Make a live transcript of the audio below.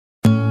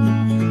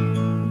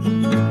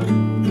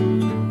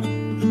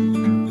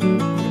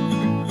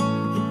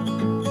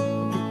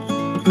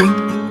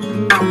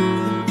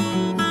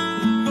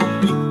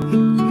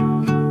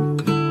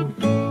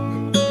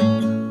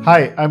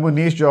Hi, I'm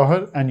Munish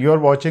Jauhar and you're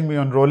watching me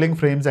on Rolling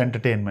Frames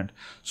Entertainment.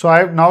 So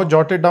I've now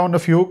jotted down a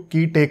few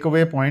key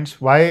takeaway points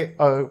why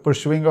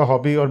pursuing a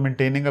hobby or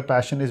maintaining a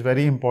passion is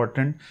very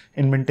important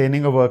in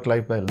maintaining a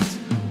work-life balance.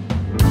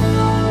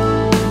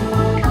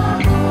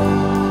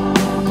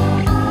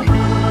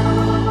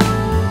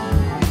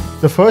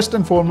 The first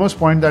and foremost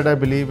point that I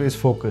believe is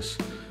focus.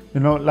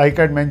 Like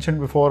I'd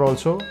mentioned before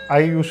also, I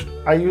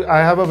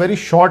have a very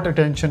short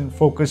attention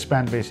focus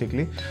span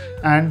basically.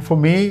 And for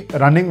me,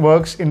 running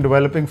works in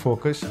developing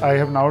focus. I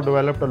have now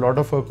developed a lot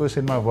of focus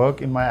in my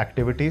work, in my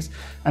activities,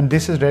 and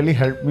this has really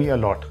helped me a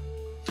lot.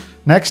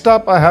 Next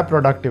up, I have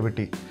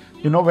productivity.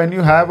 When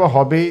you have a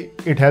hobby,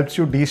 it helps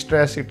you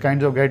de-stress. It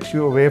kind of gets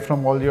you away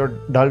from all your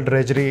dull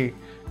drudgery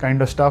kind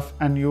of stuff,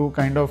 and you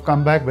kind of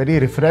come back very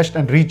refreshed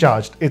and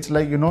recharged. It's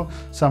like,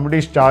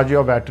 somebody's charged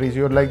your batteries.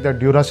 You're like the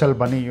Duracell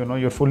bunny,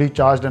 you're fully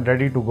charged and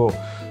ready to go.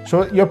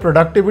 So your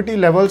productivity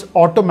levels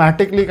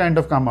automatically kind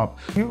of come up.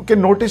 You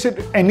can notice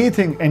it,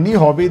 any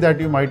hobby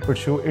that you might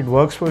pursue, it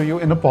works for you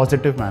in a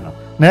positive manner.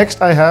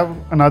 Next, I have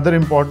another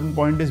important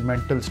point is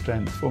mental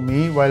strength. For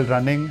me, while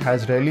running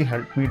has really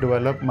helped me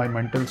develop my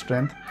mental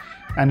strength,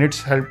 and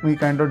it's helped me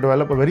kind of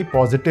develop a very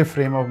positive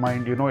frame of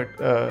mind.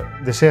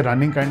 They say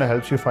running kind of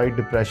helps you fight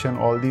depression,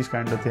 all these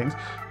kind of things.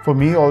 For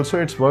me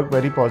also, it's worked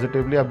very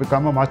positively. I've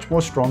become a much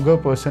more stronger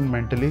person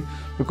mentally,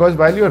 because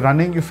while you're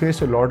running, you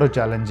face a lot of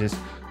challenges.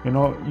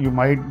 You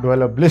might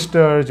develop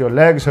blisters, your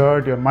legs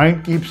hurt, your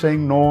mind keeps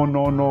saying no,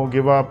 no, no,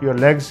 give up. Your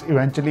legs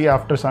eventually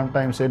after some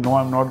time say, no,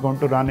 I'm not going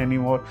to run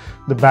anymore.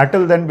 The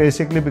battle then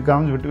basically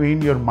becomes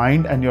between your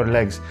mind and your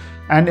legs.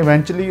 And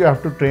eventually you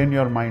have to train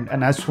your mind.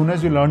 And as soon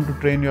as you learn to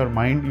train your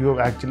mind, you have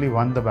actually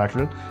won the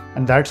battle.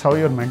 And that's how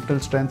your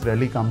mental strength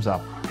really comes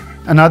up.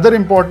 Another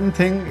important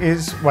thing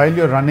is, while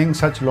you're running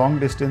such long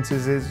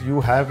distances, is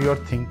you have your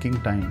thinking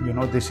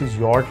time. This is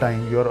your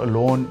time. You're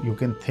alone. You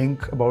can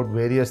think about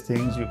various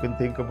things. You can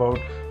think about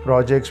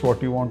projects,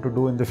 what you want to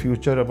do in the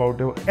future, about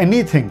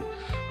anything.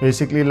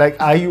 Basically, like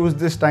I use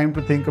this time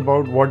to think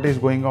about what is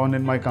going on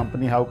in my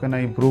company. How can I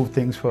improve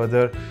things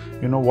further?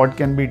 What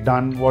can be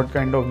done? What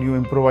kind of new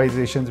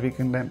improvisations we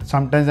can then.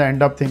 Sometimes I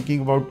end up thinking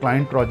about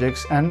client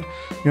projects, and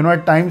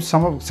at times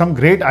some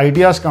great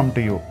ideas come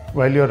to you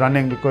while you're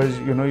running, because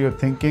you're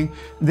thinking.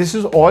 This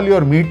is all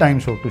your me time,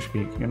 so to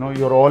speak.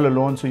 You're all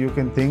alone, so you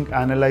can think,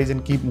 analyze,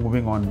 and keep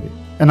moving on.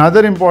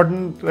 Another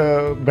important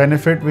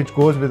benefit which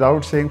goes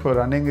without saying for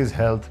running is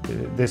health.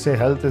 They say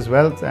health is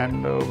wealth,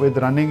 and with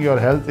running, your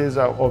health is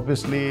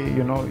obviously,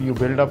 you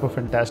build up a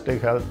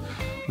fantastic health.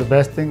 The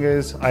best thing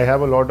is, I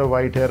have a lot of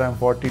white hair. I'm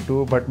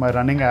 42, but my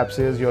running app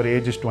says your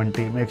age is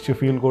 20. Makes you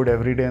feel good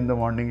every day in the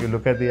morning. You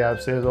look at the app,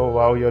 says, oh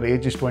wow, your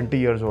age is 20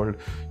 years old.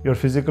 Your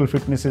physical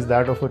fitness is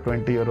that of a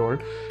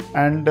 20-year-old.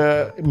 And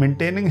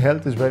maintaining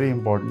health is very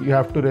important. You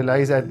have to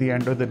realize at the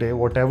end of the day,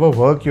 whatever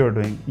work you're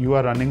doing, you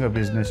are running a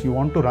business. You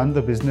want to run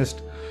the business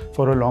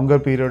for a longer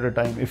period of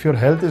time. If your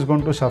health is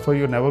going to suffer,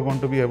 you're never going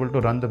to be able to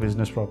run the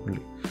business properly.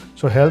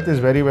 So health is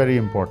very, very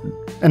important.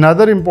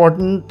 Another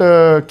important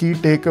key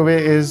takeaway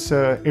is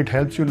it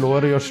helps you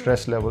lower your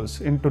stress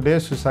levels. In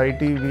today's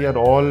society, we are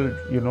all,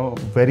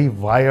 very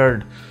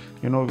wired.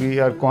 We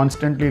are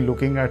constantly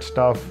looking at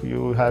stuff.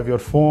 You have your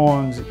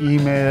phones,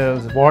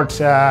 emails,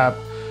 WhatsApp,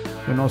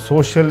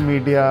 social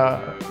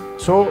media.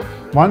 So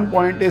one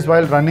point is,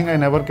 while running, I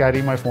never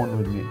carry my phone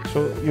with me.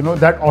 So,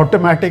 that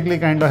automatically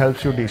kind of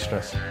helps you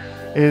de-stress.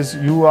 Is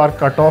you are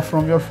cut off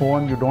from your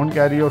phone, you don't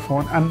carry your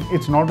phone. And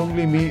it's not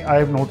only me, I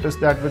have noticed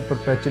that with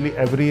perpetually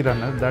every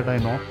runner that I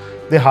know,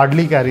 they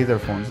hardly carry their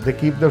phones. They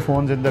keep their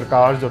phones in their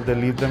cars or they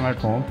leave them at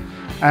home.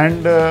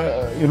 And,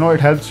 it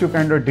helps you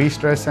kind of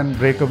de-stress and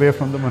break away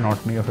from the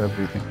monotony of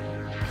everything.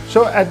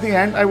 So at the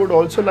end, I would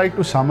also like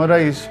to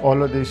summarize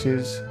all of this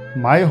is,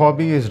 my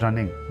hobby is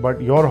running,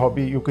 but your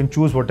hobby, you can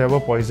choose whatever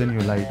poison you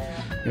like.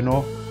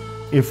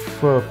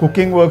 If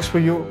cooking works for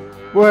you,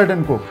 go ahead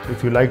and cook.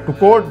 If you like to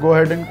code, go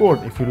ahead and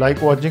code. If you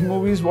like watching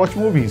movies, watch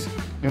movies.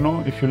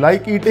 If you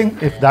like eating,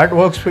 if that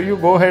works for you,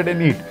 go ahead and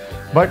eat.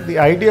 But the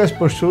idea is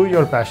pursue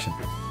your passion.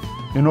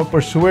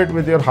 Pursue it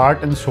with your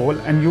heart and soul,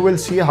 and you will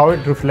see how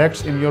it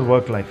reflects in your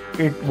work life.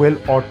 It will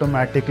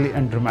automatically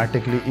and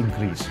dramatically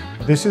increase.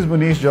 This is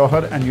Munish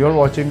Jauhar, and you're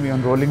watching me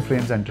on Rolling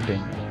Frames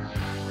Entertainment.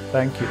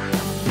 Thank you.